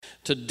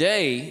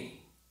Today,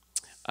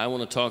 I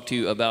want to talk to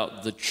you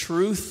about the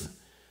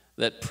truth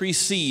that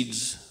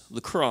precedes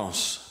the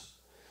cross.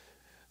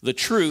 The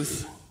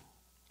truth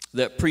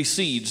that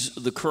precedes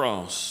the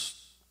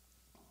cross.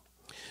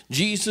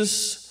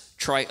 Jesus'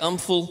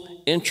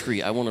 triumphal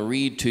entry. I want to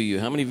read to you.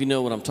 How many of you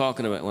know what I'm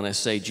talking about when I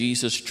say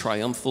Jesus'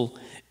 triumphal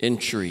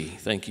entry?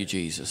 Thank you,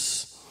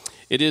 Jesus.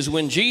 It is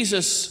when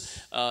Jesus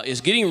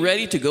is getting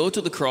ready to go to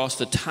the cross.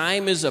 The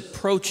time is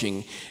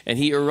approaching, and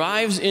he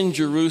arrives in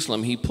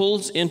Jerusalem. He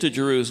pulls into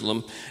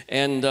Jerusalem,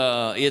 and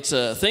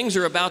things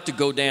are about to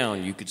go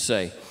down, you could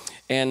say.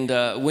 And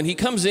when he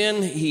comes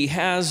in, he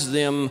has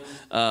them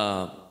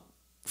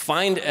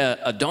find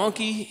a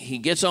donkey. He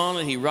gets on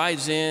it, he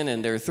rides in,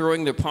 and they're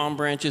throwing their palm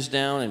branches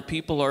down, and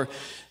people are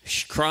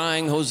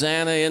crying,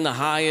 Hosanna in the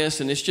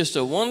highest, and it's just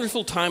a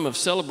wonderful time of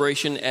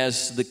celebration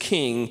as the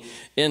king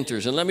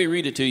enters. And let me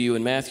read it to you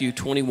in Matthew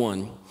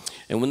 21.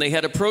 And when they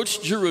had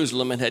approached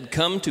Jerusalem and had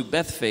come to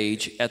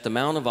Bethphage at the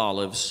Mount of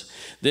Olives,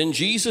 then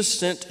Jesus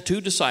sent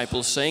 2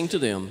 disciples, saying to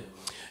them,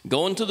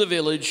 "Go into the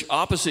village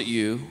opposite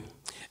you,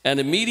 and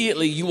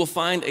immediately you will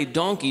find a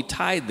donkey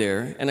tied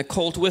there and a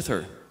colt with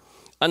her.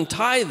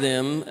 Untie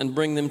them and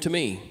bring them to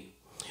me.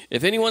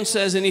 If anyone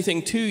says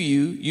anything to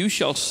you, you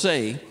shall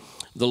say,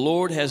 'The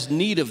Lord has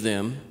need of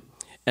them,'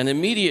 and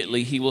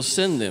immediately he will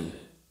send them."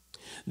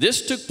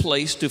 This took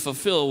place to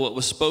fulfill what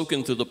was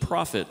spoken through the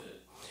prophet.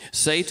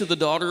 "Say to the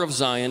daughter of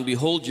Zion,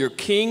 behold, your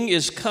king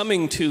is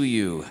coming to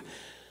you."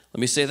 Let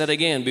me say that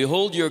again.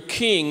 "Behold, your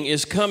king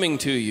is coming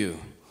to you,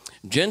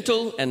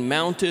 gentle and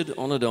mounted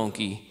on a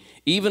donkey,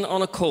 even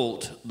on a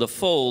colt, the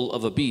foal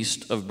of a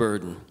beast of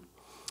burden."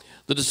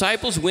 The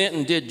disciples went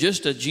and did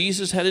just as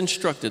Jesus had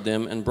instructed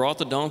them, and brought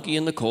the donkey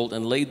and the colt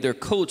and laid their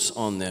coats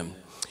on them.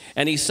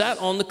 And he sat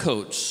on the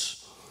coats.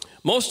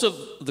 Most of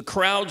the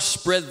crowd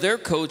spread their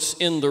coats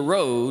in the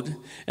road,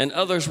 and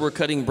others were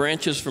cutting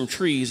branches from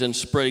trees and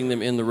spreading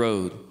them in the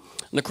road.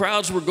 And the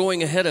crowds were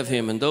going ahead of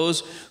him, and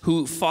those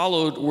who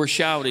followed were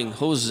shouting,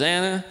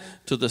 "Hosanna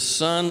to the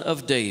Son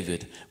of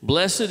David.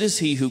 Blessed is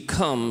he who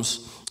comes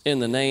in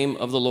the name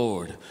of the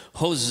Lord.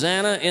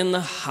 Hosanna in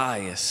the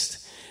highest."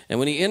 And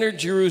when he entered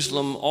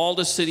Jerusalem, all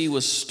the city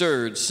was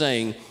stirred,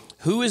 saying,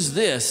 "Who is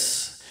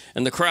this?"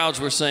 And the crowds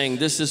were saying,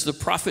 "This is the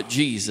prophet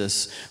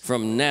Jesus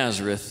from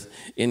Nazareth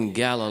in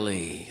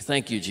Galilee."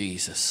 Thank you,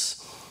 Jesus.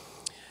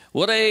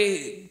 What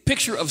a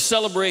picture of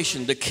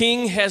celebration. The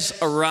king has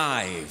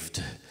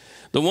arrived.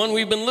 The one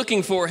we've been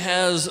looking for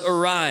has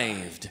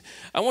arrived.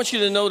 I want you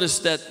to notice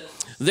that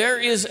there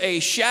is a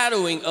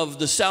shadowing of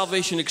the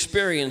salvation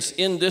experience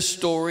in this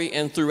story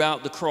and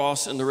throughout the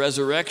cross and the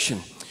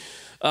resurrection.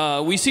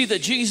 We see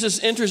that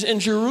Jesus enters in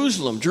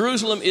Jerusalem.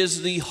 Jerusalem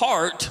is the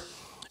heart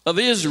of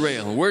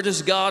Israel. Where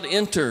does God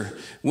enter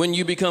when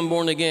you become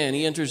born again?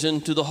 He enters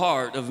into the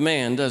heart of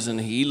man, doesn't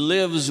he? He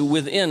lives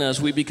within us.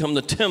 We become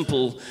the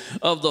temple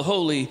of the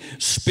Holy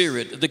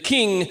Spirit. The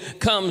king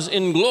comes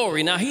in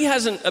glory. Now, he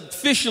hasn't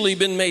officially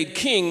been made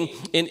king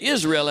in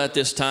Israel at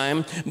this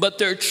time, but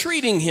they're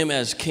treating him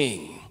as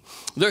king.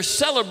 They're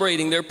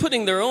celebrating. They're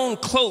putting their own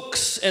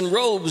cloaks and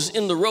robes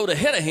in the road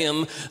ahead of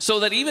him so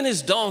that even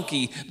his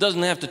donkey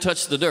doesn't have to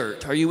touch the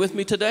dirt. Are you with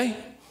me today?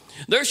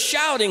 They're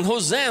shouting,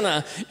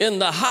 "Hosanna in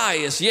the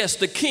highest." Yes,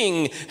 the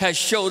king has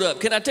showed up.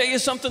 Can I tell you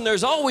something?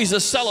 There's always a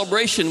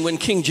celebration when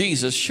King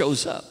Jesus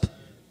shows up.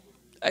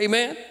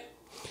 Amen.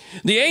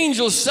 The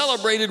angels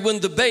celebrated when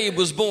the babe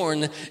was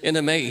born in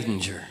a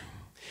manger.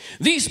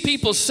 These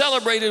people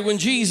celebrated when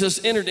Jesus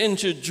entered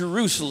into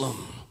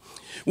Jerusalem.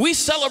 We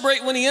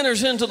celebrate when he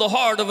enters into the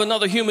heart of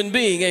another human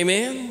being.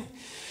 Amen.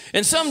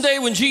 And someday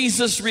when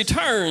Jesus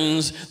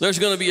returns, there's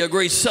going to be a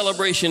great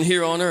celebration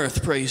here on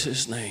earth. Praise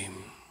his name.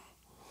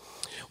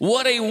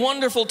 What a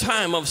wonderful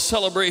time of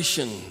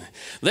celebration.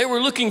 They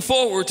were looking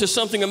forward to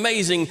something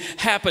amazing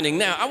happening.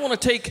 Now, I want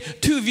to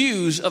take 2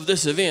 views of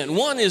this event.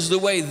 One is the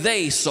way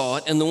they saw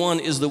it, and the one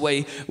is the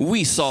way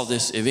we saw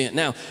this event.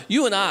 Now,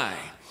 you and I,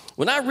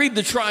 when I read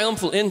the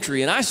triumphal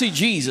entry and I see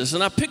Jesus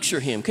and I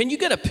picture him, can you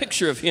get a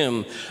picture of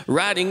him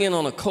riding in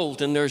on a colt,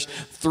 and there's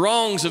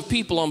throngs of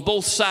people on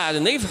both sides,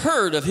 and they've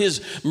heard of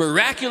his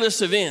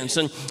miraculous events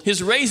and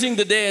his raising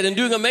the dead and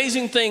doing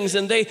amazing things,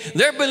 and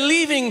they're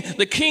believing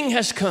the king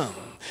has come.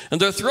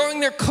 And they're throwing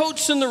their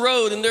coats in the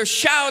road, and they're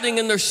shouting,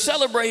 and they're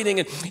celebrating.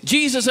 And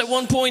Jesus at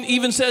one point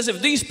even says,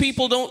 "If these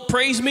people don't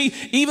praise me,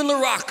 even the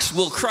rocks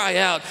will cry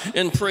out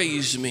and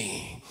praise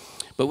me."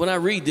 But when I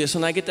read this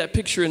and I get that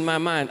picture in my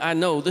mind, I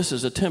know this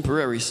is a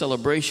temporary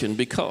celebration,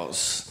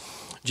 because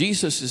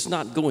Jesus is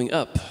not going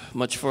up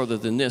much further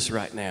than this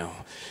right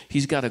now.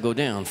 He's got to go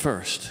down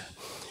first.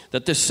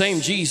 That this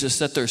same Jesus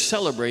that they're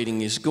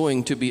celebrating is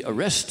going to be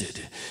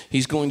arrested.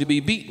 He's going to be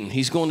beaten.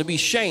 He's going to be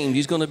shamed.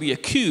 He's going to be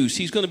accused.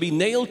 He's going to be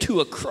nailed to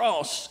a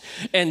cross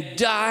and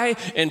die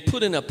and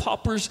put in a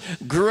pauper's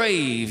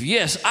grave.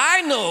 Yes,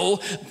 I know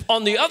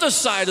on the other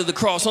side of the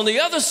cross, on the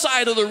other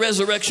side of the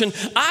resurrection,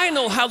 I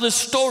know how this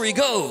story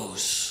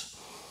goes.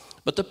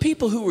 But the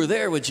people who were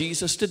there with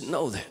Jesus didn't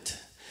know that.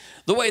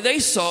 The way they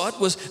saw it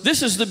was,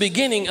 this is the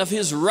beginning of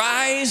his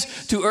rise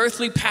to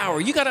earthly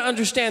power. You got to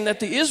understand that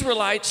the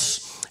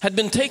Israelites had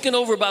been taken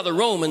over by the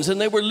Romans, and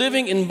they were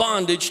living in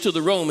bondage to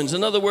the Romans.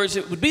 In other words,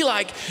 it would be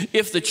like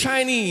if the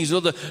Chinese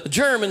or the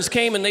Germans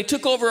came and they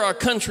took over our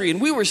country,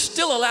 and we were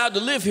still allowed to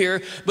live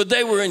here, but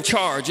they were in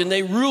charge, and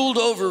they ruled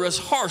over us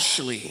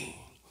harshly.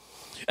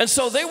 And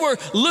so they were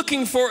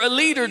looking for a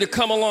leader to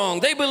come along.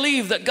 They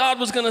believed that God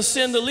was going to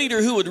send a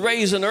leader who would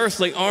raise an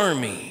earthly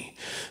army,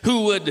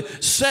 who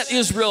would set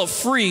Israel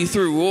free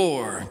through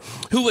war,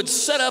 who would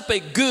set up a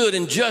good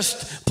and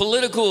just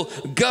political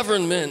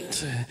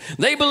government.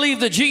 They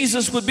believed that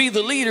Jesus would be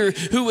the leader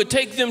who would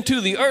take them to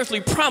the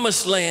earthly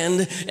promised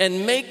land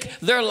and make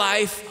their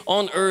life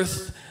on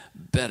earth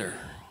better.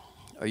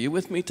 Are you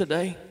with me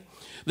today?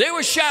 They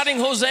were shouting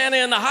Hosanna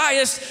in the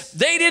highest.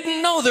 They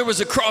didn't know there was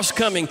a cross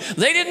coming.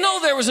 They didn't know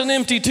there was an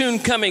empty tomb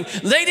coming.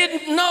 They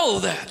didn't know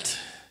that.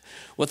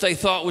 What they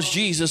thought was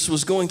Jesus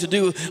was going to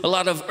do a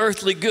lot of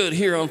earthly good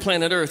here on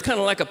planet Earth, kind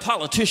of like a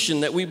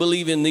politician that we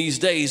believe in these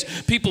days.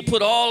 People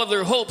put all of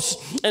their hopes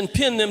and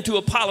pin them to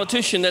a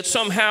politician that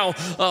somehow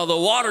the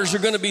waters are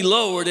going to be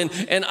lowered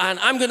and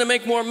I'm going to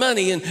make more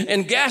money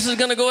and gas is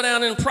going to go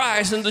down in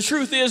price. And the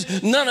truth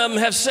is, none of them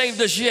have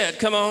saved us yet.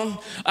 Come on.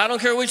 I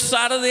don't care which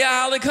side of the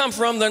aisle they come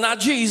from. They're not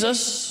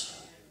Jesus.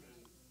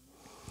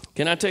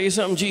 Can I tell you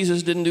something?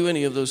 Jesus didn't do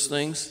any of those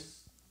things.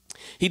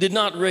 He did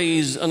not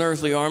raise an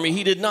earthly army.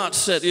 He did not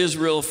set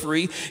Israel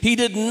free. He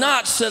did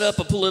not set up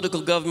a political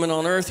government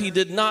on earth. He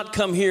did not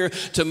come here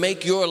to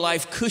make your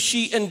life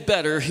cushy and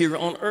better here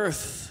on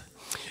earth.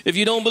 If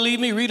you don't believe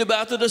me, read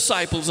about the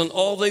disciples and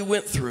all they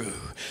went through.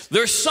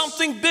 There's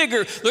something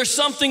bigger. There's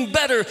something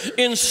better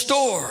in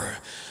store.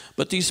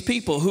 But these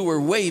people who were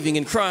waving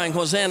and crying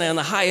Hosanna in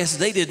the highest,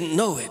 they didn't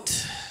know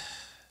it.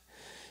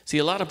 See,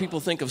 a lot of people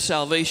think of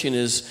salvation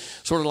as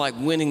sort of like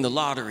winning the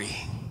lottery.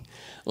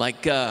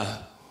 Like,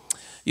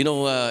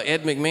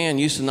 Ed McMahon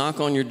used to knock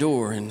on your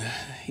door and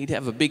he'd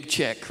have a big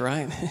check,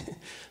 right?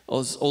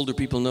 Those older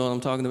people know what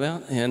I'm talking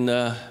about.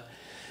 And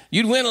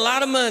you'd win a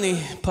lot of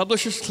money,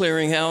 Publishers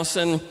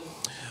Clearinghouse,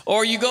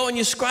 or you go and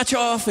you scratch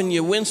off and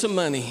you win some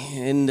money.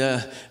 And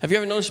have you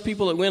ever noticed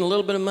people that win a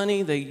little bit of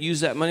money, they use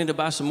that money to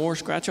buy some more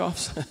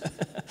scratch-offs? I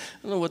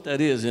don't know what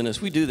that is in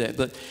us. We do that.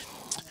 But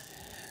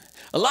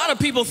a lot of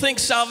people think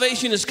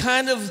salvation is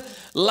kind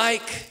of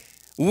like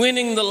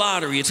winning the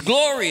lottery. It's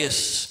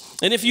glorious.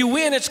 And if you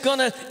win, it's going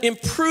to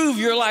improve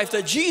your life,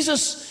 that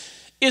Jesus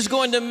is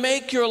going to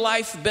make your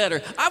life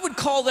better. I would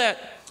call that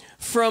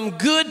from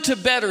good to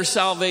better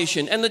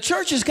salvation. And the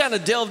church has kind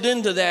of delved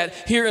into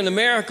that here in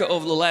America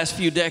over the last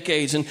few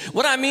decades. And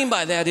what I mean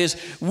by that is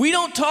we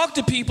don't talk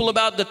to people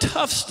about the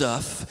tough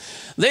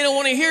stuff. They don't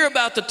want to hear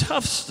about the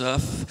tough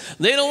stuff.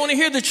 They don't want to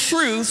hear the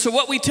truth. So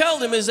what we tell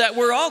them is that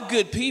we're all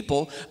good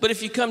people, but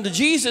if you come to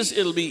Jesus,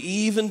 it'll be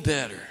even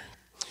better.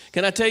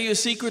 Can I tell you a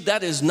secret?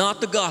 That is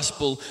not the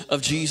gospel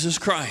of Jesus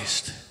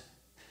Christ.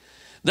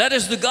 That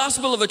is the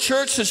gospel of a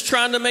church that's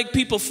trying to make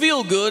people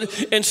feel good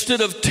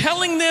instead of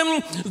telling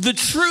them the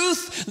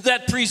truth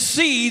that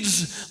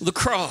precedes the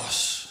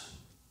cross.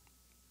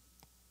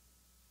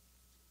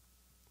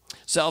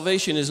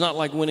 Salvation is not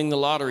like winning the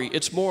lottery.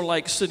 It's more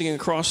like sitting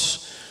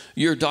across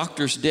your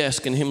doctor's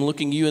desk and him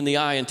looking you in the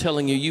eye and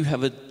telling you you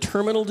have a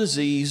terminal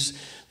disease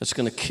that's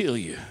going to kill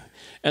you.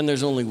 And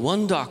there's only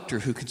one doctor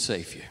who can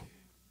save you.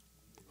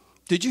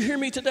 Did you hear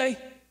me today?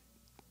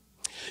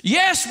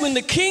 Yes, when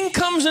the King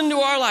comes into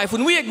our life,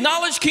 when we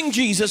acknowledge King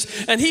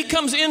Jesus and he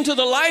comes into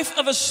the life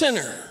of a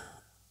sinner,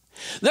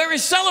 there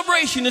is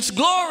celebration. It's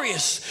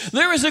glorious.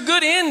 There is a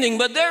good ending,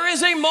 but there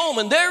is a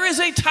moment, there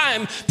is a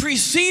time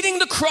preceding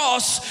the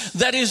cross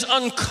that is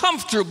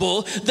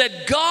uncomfortable,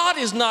 that God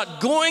is not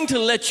going to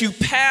let you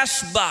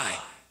pass by.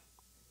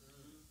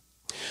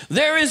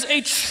 There is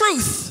a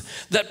truth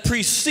that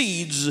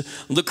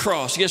precedes the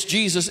cross. Yes,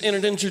 Jesus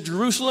entered into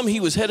Jerusalem.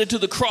 He was headed to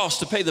the cross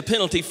to pay the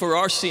penalty for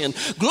our sin.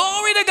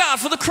 Glory to God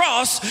for the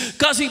cross,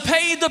 because he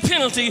paid the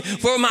penalty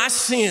for my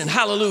sin.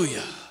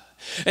 Hallelujah.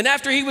 And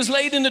after he was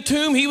laid in the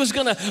tomb, he was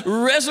going to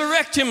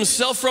resurrect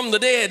himself from the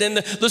dead, and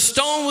the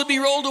stone would be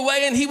rolled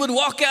away and he would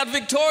walk out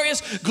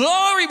victorious.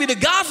 Glory be to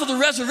God for the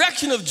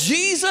resurrection of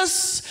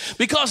Jesus,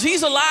 because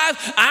he's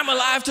alive. I'm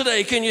alive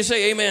today. Can you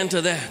say amen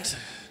to that?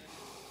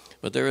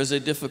 But there is a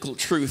difficult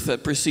truth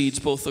that precedes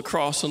both the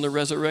cross and the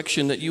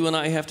resurrection that you and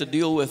I have to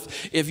deal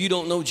with. If you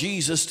don't know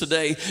Jesus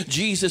today,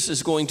 Jesus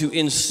is going to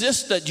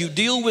insist that you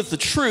deal with the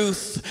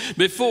truth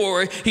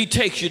before he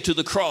takes you to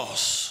the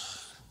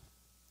cross.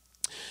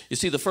 You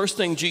see, the first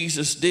thing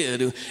Jesus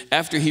did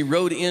after he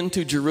rode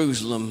into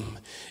Jerusalem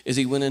is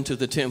he went into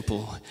the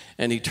temple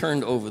and he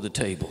turned over the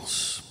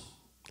tables.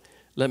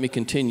 Let me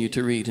continue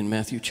to read in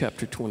Matthew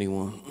chapter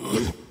 21.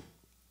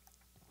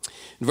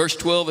 In verse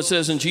 12, it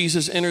says, and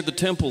Jesus entered the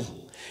temple,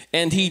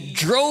 and he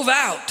drove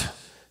out,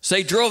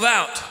 say drove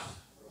out,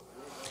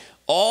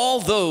 all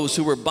those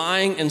who were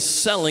buying and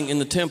selling in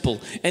the temple.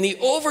 And he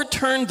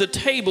overturned the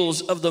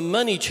tables of the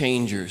money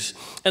changers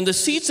and the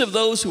seats of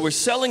those who were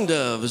selling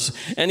doves.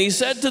 And he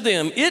said to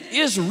them, it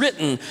is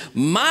written,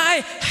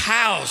 my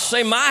house,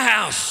 say my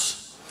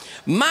house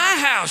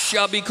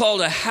shall be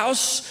called a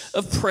house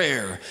of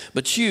prayer,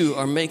 but you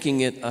are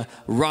making it a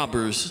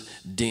robber's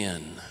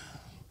den.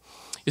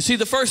 You see,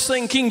 the first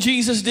thing King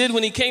Jesus did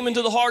when he came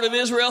into the heart of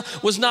Israel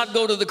was not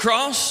go to the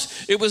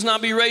cross. It was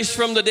not be raised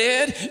from the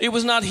dead. It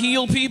was not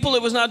heal people.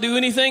 It was not do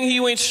anything. He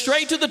went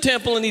straight to the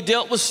temple and he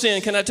dealt with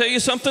sin. Can I tell you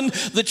something?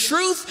 The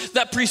truth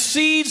that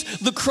precedes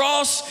the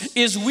cross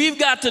is we've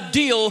got to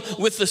deal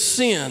with the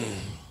sin.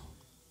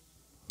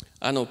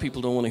 I know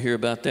people don't want to hear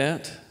about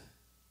that.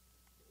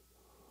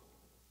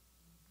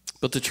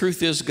 But the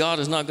truth is, God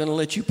is not going to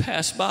let you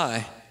pass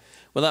by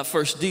without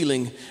first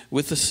dealing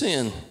with the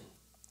sin.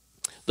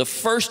 The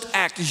first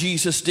act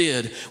Jesus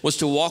did was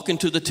to walk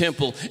into the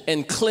temple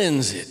and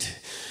cleanse it.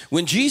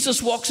 When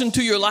Jesus walks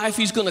into your life,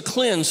 he's going to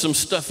cleanse some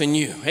stuff in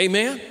you.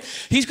 Amen?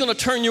 He's going to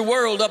turn your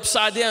world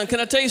upside down. Can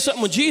I tell you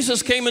something? When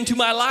Jesus came into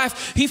my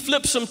life, he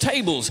flipped some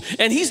tables.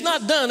 And he's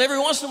not done. Every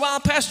once in a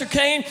while, Pastor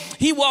Kane,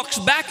 he walks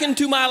back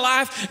into my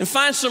life and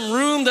finds some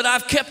room that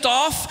I've kept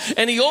off.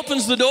 And he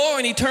opens the door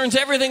and he turns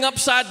everything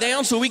upside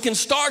down so we can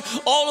start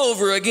all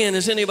over again.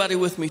 Is anybody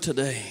with me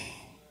today?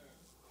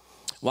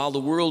 While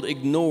the world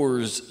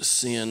ignores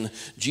sin,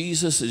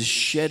 Jesus is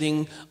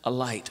shedding a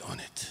light on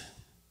it.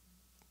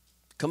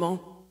 Come on.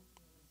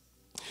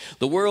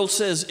 The world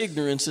says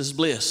ignorance is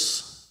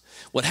bliss.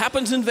 What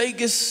happens in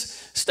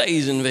Vegas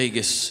stays in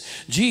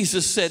Vegas.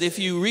 Jesus said, if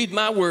you read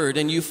my word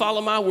and you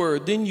follow my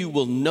word, then you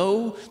will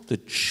know the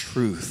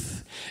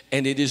truth.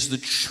 And it is the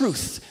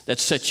truth that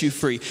sets you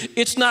free.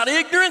 It's not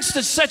ignorance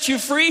that sets you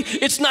free.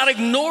 It's not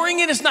ignoring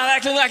it. It's not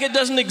acting like it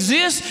doesn't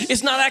exist.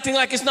 It's not acting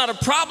like it's not a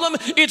problem.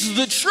 It's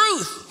the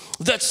truth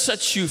that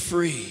sets you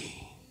free.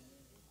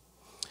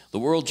 The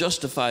world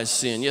justifies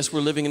sin. Yes,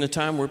 we're living in a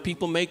time where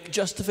people make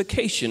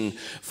justification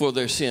for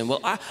their sin.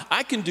 Well,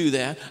 I can do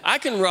that. I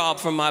can rob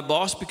from my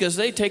boss because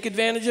they take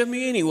advantage of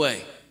me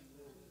anyway.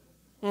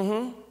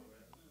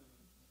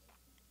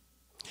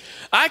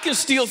 I can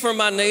steal from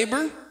my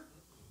neighbor.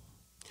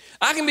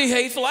 I can be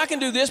hateful. I can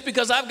do this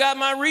because I've got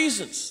my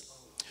reasons.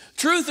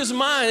 Truth is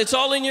mine. It's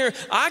all in your,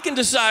 I can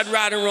decide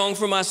right and wrong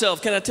for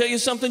myself. Can I tell you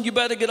something? You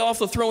better get off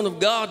the throne of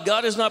God.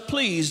 God is not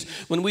pleased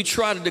when we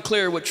try to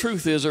declare what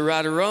truth is or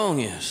right or wrong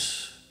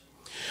is.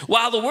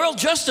 While the world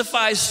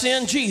justifies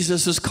sin,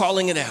 Jesus is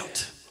calling it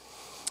out.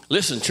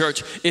 Listen,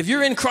 church, if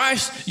you're in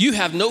Christ, you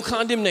have no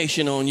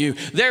condemnation on you.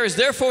 There is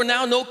therefore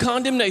now no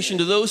condemnation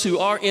to those who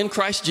are in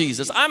Christ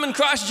Jesus. I'm in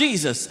Christ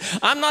Jesus.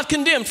 I'm not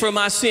condemned for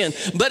my sin.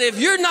 But if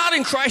you're not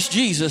in Christ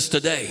Jesus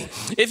today,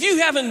 if you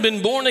haven't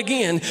been born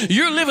again,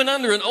 you're living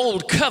under an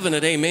old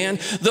covenant, amen.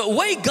 The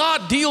way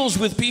God deals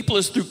with people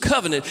is through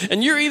covenant.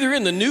 And you're either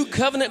in the new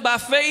covenant by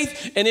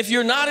faith, and if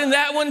you're not in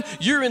that one,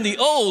 you're in the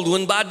old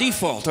one by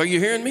default. Are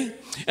you hearing me?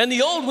 And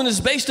the old one is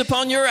based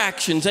upon your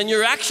actions, and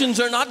your actions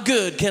are not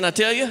good, can I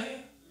tell you?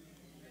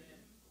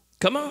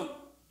 Come on.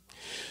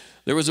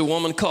 There was a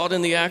woman caught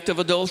in the act of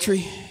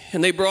adultery,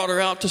 and they brought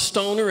her out to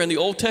stone her, and the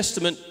Old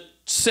Testament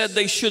said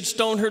they should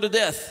stone her to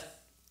death.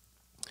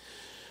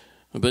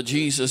 But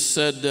Jesus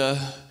said,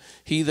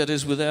 he that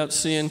is without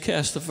sin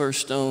cast the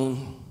first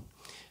stone.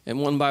 And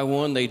one by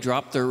one they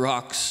dropped their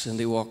rocks and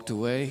they walked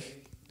away.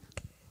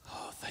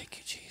 Thank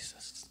you,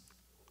 Jesus.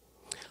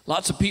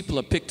 Lots of people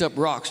have picked up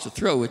rocks to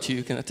throw at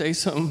you. Can I tell you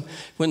something?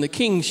 When the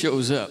king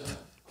shows up,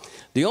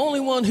 the only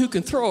one who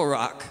can throw a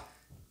rock,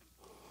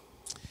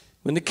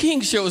 when the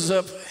king shows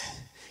up,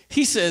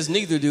 he says,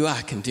 neither do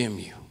I condemn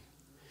you.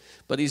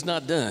 But he's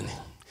not done,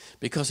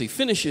 because he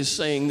finishes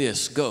saying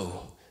this,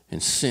 go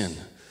and sin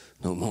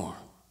no more.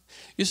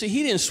 You see,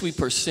 he didn't sweep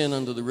her sin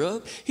under the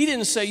rug. He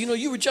didn't say,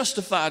 you were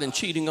justified in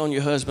cheating on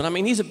your husband. I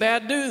mean, he's a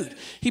bad dude.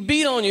 He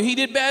beat on you. He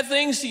did bad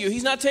things to you.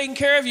 He's not taking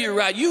care of you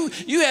right. You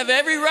have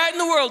every right in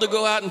the world to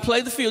go out and play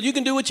the field. You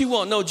can do what you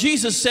want. No,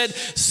 Jesus said,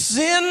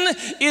 sin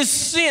is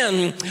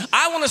sin.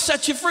 I want to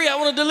set you free. I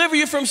want to deliver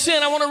you from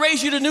sin. I want to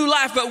raise you to new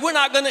life, but we're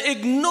not going to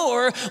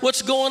ignore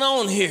what's going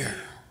on here.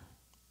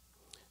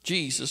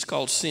 Jesus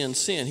called sin,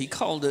 sin. He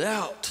called it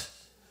out.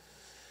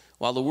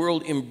 While the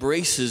world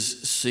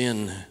embraces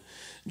sin,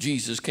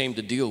 Jesus came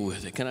to deal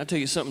with it. Can I tell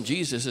you something?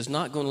 Jesus is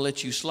not going to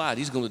let you slide.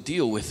 He's going to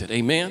deal with it.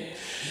 Amen.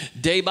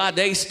 Day by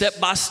day, step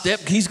by step,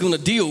 he's going to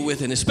deal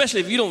with it. Especially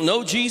if you don't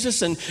know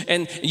Jesus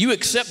and you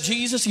accept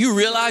Jesus, you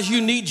realize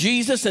you need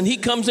Jesus, and he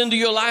comes into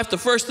your life, the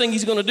first thing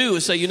he's going to do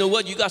is say, you know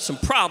what? You got some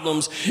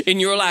problems in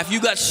your life. You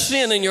got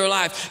sin in your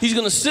life. He's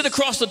going to sit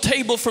across the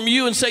table from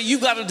you and say, you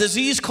got a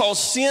disease called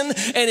sin,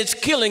 and it's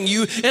killing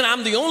you, and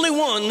I'm the only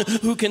one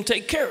who can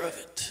take care of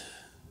it.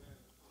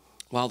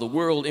 While the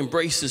world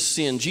embraces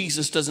sin,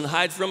 Jesus doesn't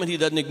hide from it. He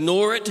doesn't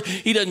ignore it.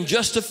 He doesn't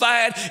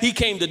justify it. He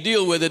came to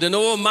deal with it. And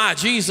oh my,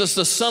 Jesus,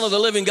 the Son of the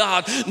living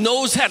God,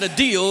 knows how to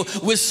deal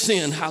with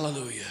sin.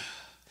 Hallelujah.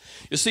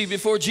 You see,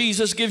 before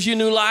Jesus gives you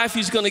new life,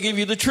 he's going to give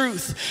you the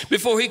truth.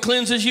 Before he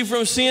cleanses you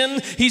from sin,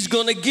 he's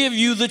going to give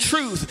you the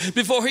truth.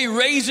 Before he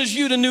raises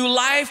you to new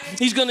life,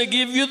 he's going to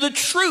give you the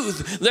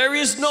truth. There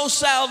is no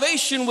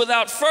salvation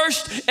without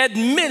first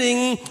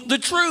admitting the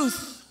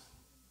truth.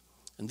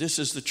 And this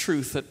is the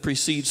truth that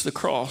precedes the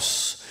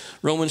cross.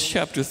 Romans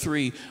chapter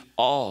 3,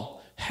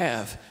 all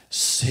have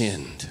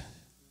sinned.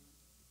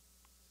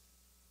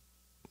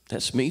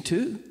 That's me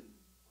too.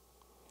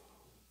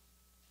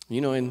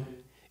 In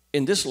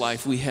this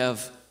life we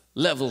have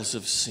levels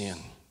of sin.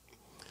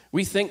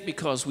 We think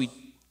because we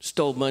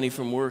stole money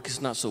from work,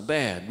 it's not so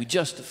bad. We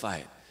justify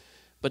it.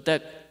 But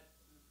that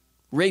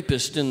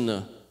rapist in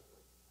the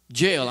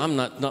jail, I'm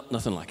not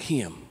nothing like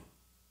him.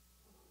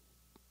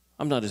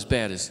 I'm not as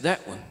bad as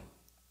that one.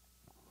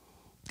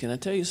 Can I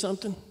tell you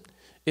something?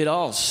 It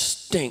all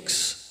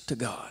stinks to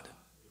God.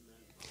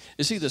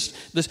 You see, this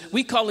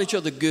we call each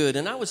other good,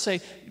 and I would say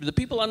the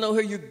people I know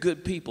here, you're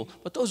good people,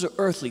 but those are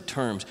earthly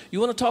terms. You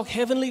want to talk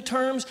heavenly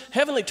terms?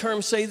 Heavenly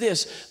terms say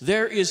this: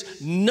 there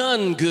is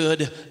none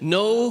good,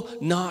 no,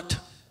 not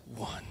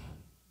one.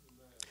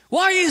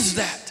 Why is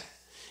that?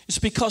 It's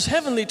because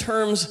heavenly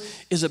terms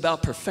is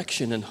about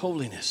perfection and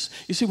holiness.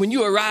 You see, when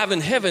you arrive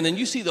in heaven and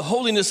you see the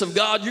holiness of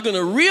God, you're going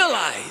to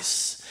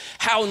realize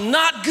how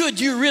not good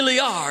you really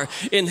are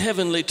in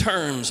heavenly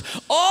terms.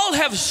 All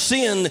have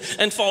sinned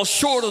and fall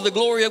short of the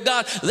glory of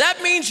God.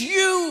 That means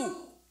you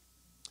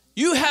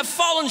have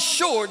fallen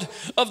short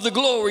of the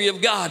glory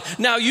of God.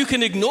 Now, you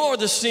can ignore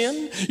the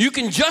sin. You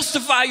can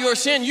justify your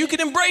sin. You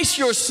can embrace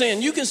your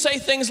sin. You can say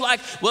things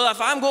like, well,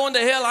 if I'm going to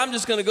hell, I'm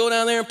just going to go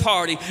down there and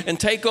party and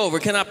take over.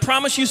 Can I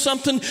promise you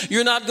something?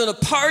 You're not going to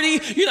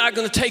party. You're not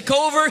going to take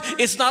over.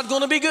 It's not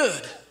going to be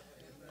good.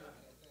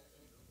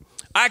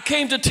 I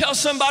came to tell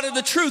somebody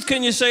the truth.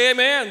 Can you say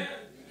amen?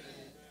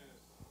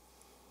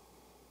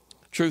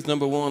 Truth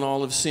number one,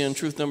 all of sin.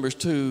 Truth number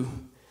two,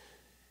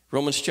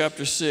 Romans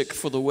chapter 6,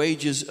 for the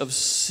wages of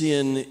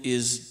sin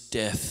is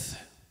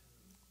death.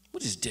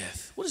 What is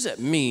death? What does that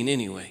mean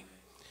anyway?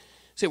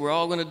 Say we're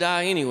all going to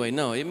die anyway.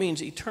 No, it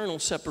means eternal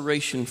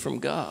separation from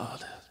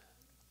God.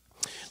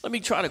 Let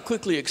me try to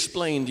quickly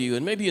explain to you,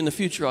 and maybe in the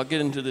future I'll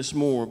get into this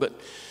more, but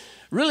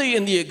really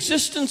in the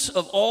existence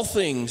of all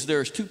things,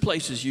 there's two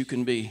places you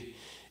can be.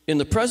 In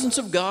the presence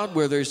of God,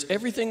 where there's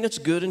everything that's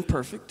good and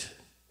perfect,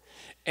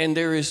 and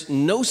there is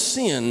no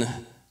sin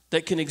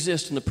that can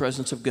exist in the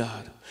presence of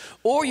God.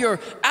 Or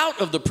you're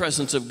out of the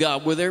presence of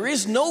God, where there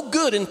is no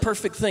good and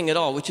perfect thing at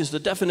all, which is the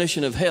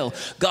definition of hell.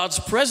 God's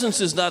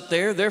presence is not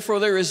there, therefore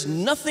there is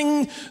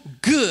nothing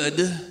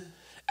good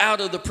out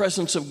of the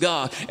presence of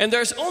God. And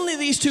there's only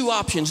these two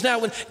options. Now,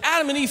 when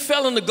Adam and Eve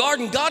fell in the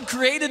garden, God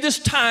created this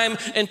time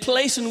and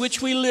place in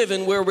which we live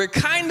in, where we're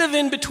kind of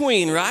in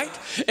between, right?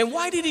 And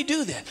why did he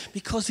do that?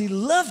 Because he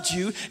loved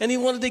you and he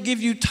wanted to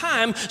give you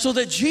time so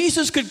that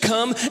Jesus could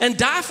come and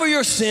die for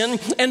your sin,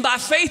 and by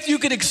faith you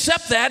could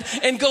accept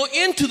that and go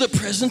into the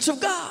presence of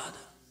God.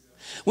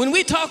 When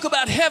we talk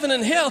about heaven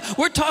and hell,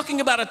 we're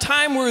talking about a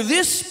time where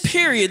this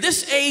period,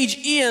 this age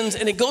ends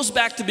and it goes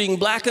back to being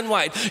black and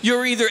white.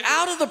 You're either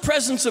out of the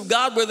presence of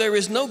God where there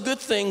is no good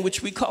thing,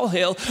 which we call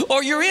hell,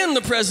 or you're in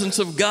the presence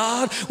of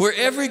God where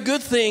every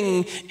good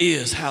thing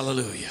is.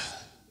 Hallelujah.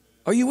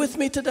 Are you with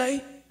me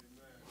today?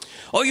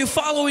 Are you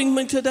following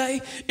me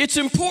today? It's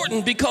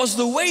important because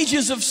the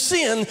wages of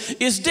sin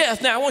is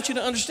death. Now, I want you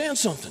to understand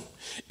something.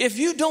 If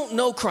you don't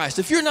know Christ,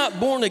 if you're not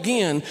born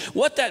again,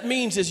 what that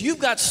means is you've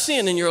got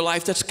sin in your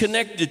life that's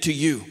connected to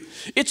you.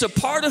 It's a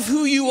part of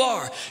who you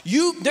are.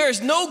 There's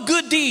no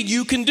good deed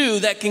you can do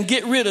that can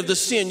get rid of the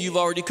sin you've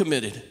already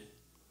committed.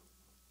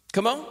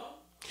 Come on.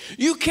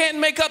 You can't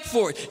make up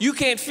for it. You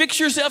can't fix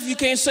yourself. You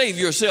can't save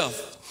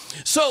yourself.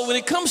 So when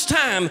it comes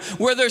time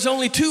where there's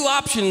only two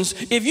options,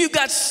 if you've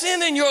got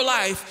sin in your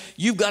life,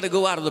 you've got to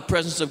go out of the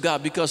presence of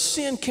God, because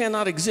sin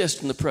cannot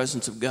exist in the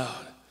presence of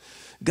God.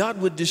 God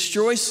would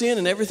destroy sin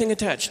and everything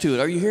attached to it.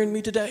 Are you hearing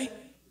me today?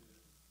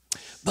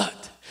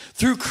 But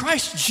through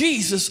Christ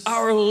Jesus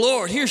our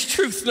Lord, here's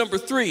truth number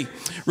 3.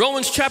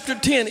 Romans chapter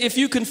 10, if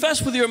you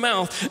confess with your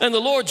mouth and the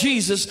Lord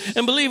Jesus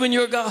and believe in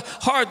your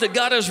heart that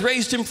God has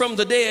raised him from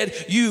the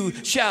dead, you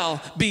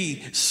shall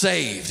be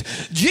saved.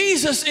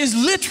 Jesus is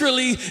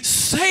literally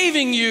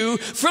saving you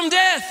from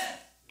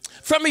death,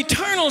 from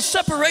eternal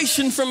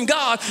separation from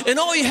God. And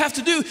all you have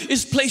to do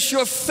is place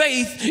your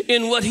faith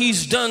in what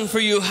he's done for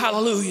you.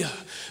 Hallelujah.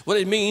 What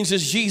it means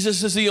is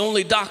Jesus is the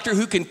only doctor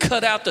who can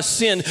cut out the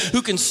sin,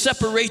 who can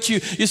separate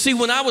you. You see,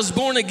 when I was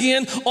born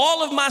again,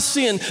 all of my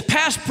sin,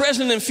 past,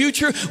 present, and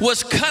future,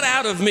 was cut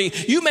out of me.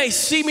 You may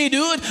see me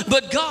do it,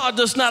 but God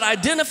does not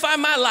identify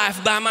my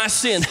life by my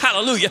sin.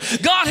 Hallelujah.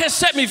 God has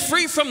set me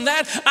free from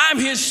that. I'm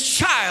his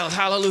child.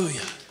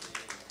 Hallelujah.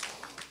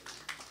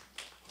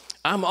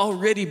 I'm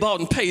already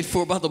bought and paid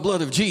for by the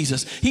blood of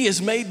Jesus. He has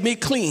made me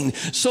clean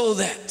so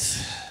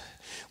that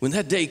when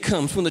that day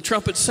comes, when the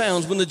trumpet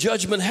sounds, when the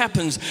judgment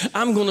happens,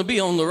 I'm going to be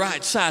on the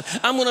right side.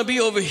 I'm going to be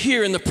over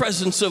here in the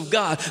presence of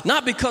God,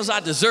 not because I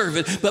deserve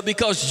it, but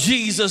because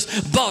Jesus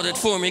bought it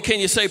for me.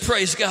 Can you say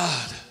praise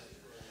God?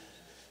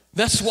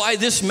 That's why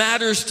this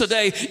matters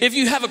today. If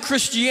you have a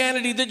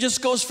Christianity that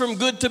just goes from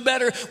good to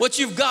better, what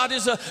you've got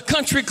is a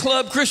country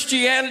club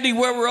Christianity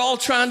where we're all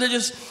trying to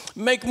just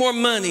make more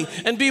money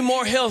and be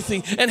more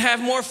healthy and have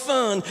more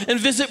fun and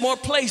visit more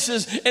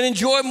places and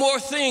enjoy more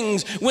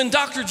things. When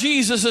Dr.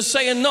 Jesus is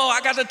saying, no,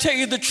 I got to tell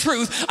you the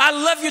truth. I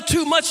love you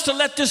too much to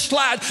let this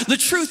slide. The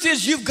truth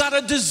is you've got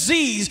a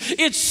disease.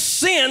 It's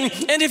sin.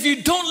 And if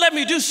you don't let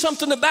me do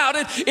something about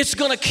it, it's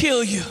going to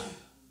kill you.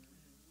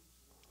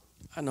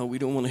 I know we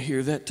don't want to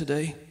hear that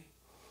today,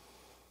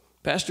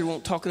 Pastor,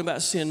 won't talking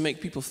about sin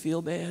make people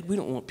feel bad? We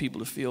don't want people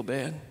to feel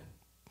bad.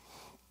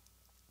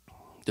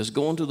 Does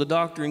going to the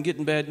doctor and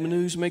getting bad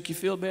news make you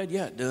feel bad?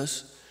 Yeah, it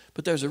does.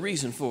 But there's a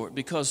reason for it,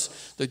 because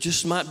there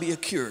just might be a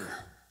cure.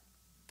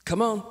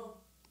 Come on.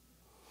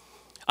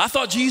 I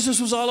thought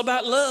Jesus was all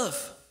about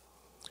love.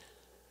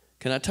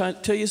 Can I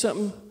tell you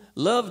something?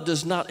 Love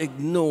does not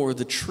ignore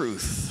the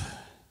truth.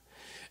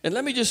 And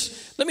let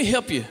me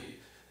help you.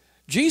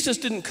 Jesus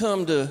didn't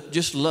come to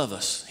just love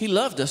us. He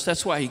loved us,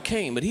 that's why he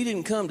came, but he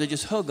didn't come to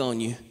just hug on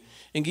you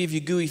and give you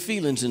gooey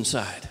feelings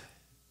inside.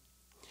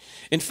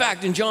 In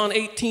fact, in John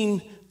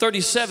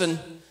 18:37,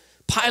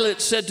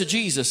 Pilate said to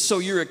Jesus, "So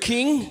you're a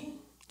king?"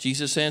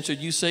 Jesus answered,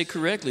 "You say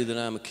correctly that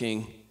I'm a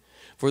king.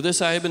 For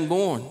this I have been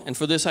born, and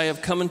for this I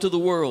have come into the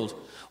world."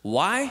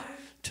 Why?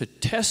 To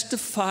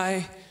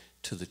testify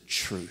to the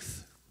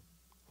truth.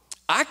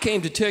 I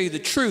came to tell you the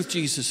truth,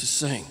 Jesus is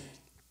saying.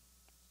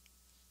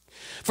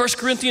 1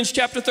 Corinthians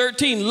chapter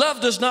 13, love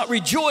does not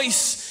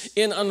rejoice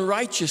in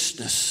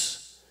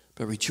unrighteousness,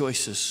 but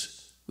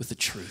rejoices with the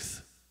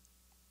truth.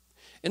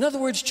 In other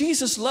words,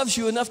 Jesus loves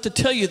you enough to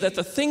tell you that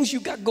the things you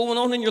got going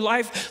on in your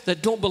life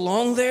that don't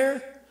belong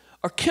there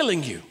are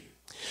killing you.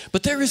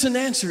 But there is an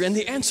answer, and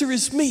the answer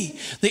is me.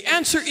 The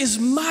answer is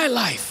my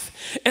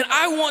life, and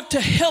I want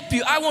to help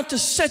you. I want to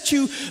set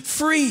you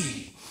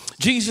free.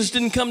 Jesus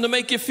didn't come to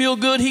make you feel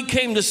good. He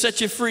came to set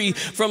you free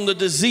from the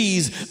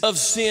disease of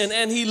sin,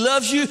 and he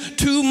loves you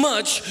too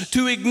much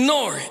to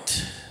ignore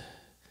it.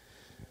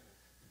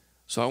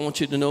 So I want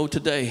you to know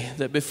today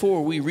that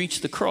before we reach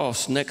the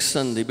cross next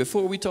Sunday,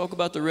 before we talk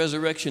about the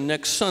resurrection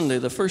next Sunday,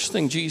 the first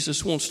thing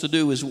Jesus wants to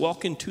do is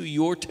walk into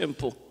your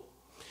temple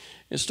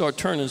and start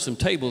turning some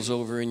tables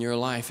over in your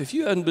life. If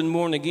you haven't been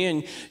born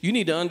again, you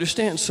need to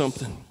understand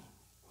something.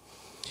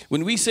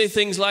 When we say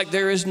things like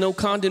there is no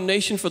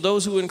condemnation for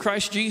those who are in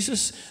Christ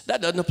Jesus,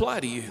 that doesn't apply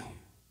to you.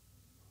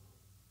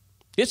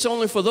 It's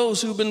only for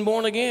those who've been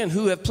born again,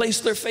 who have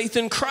placed their faith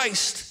in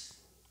Christ.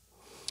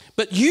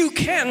 But you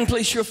can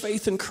place your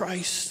faith in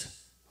Christ.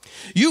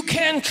 You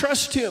can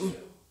trust him.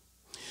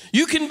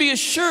 You can be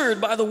assured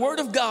by the word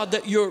of God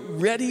that you're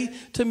ready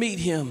to meet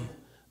him,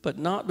 but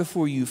not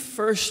before you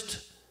first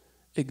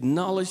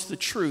acknowledge the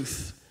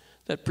truth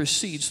that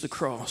precedes the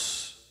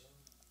cross.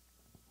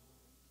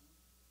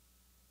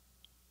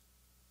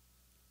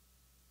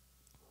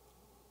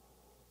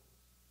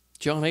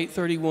 John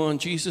 8:31,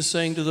 Jesus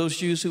saying to those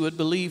Jews who had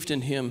believed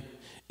in him,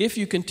 "If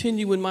you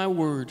continue in my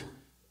word,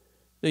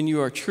 then you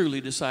are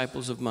truly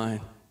disciples of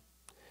mine,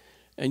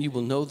 and you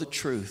will know the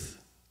truth,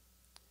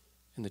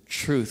 and the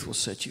truth will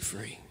set you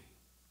free."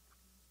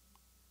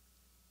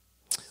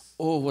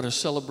 Oh, what a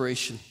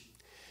celebration.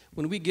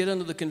 When we get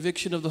under the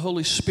conviction of the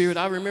Holy Spirit,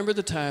 I remember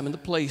the time and the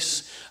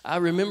place. I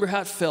remember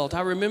how it felt.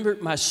 I remember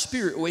my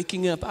spirit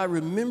waking up. I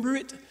remember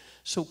it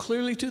so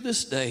clearly to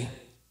this day.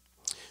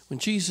 When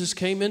Jesus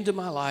came into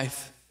my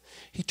life,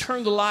 he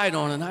turned the light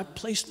on, and I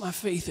placed my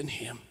faith in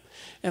him,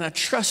 and I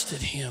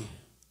trusted him.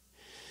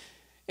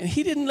 And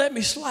he didn't let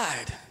me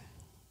slide.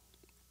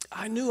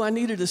 I knew I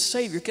needed a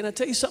Savior. Can I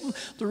tell you something?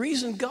 The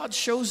reason God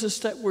shows us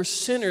that we're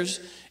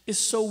sinners is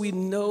so we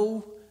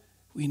know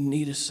we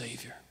need a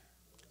Savior.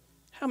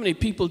 How many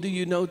people do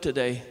you know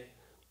today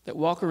that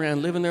walk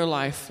around living their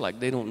life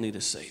like they don't need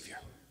a Savior?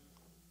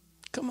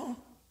 Come on.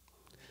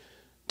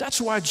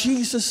 That's why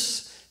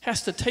Jesus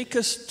has to take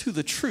us to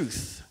the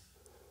truth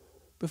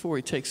before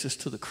he takes us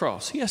to the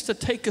cross. He has to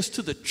take us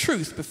to the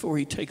truth before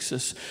he takes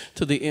us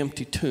to the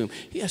empty tomb.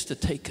 He has to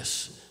take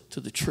us to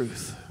the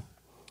truth.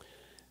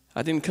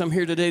 I didn't come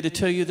here today to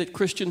tell you that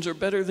Christians are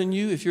better than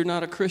you if you're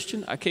not a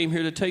Christian. I came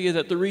here to tell you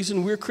that the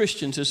reason we're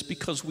Christians is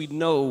because we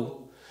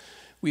know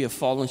we have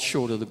fallen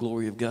short of the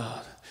glory of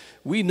God.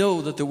 We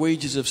know that the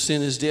wages of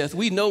sin is death.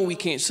 We know we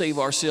can't save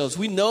ourselves.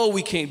 We know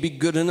we can't be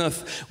good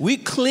enough. We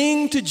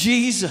cling to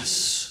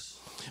Jesus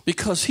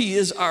because he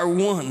is our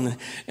one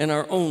and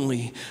our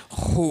only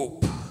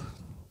hope.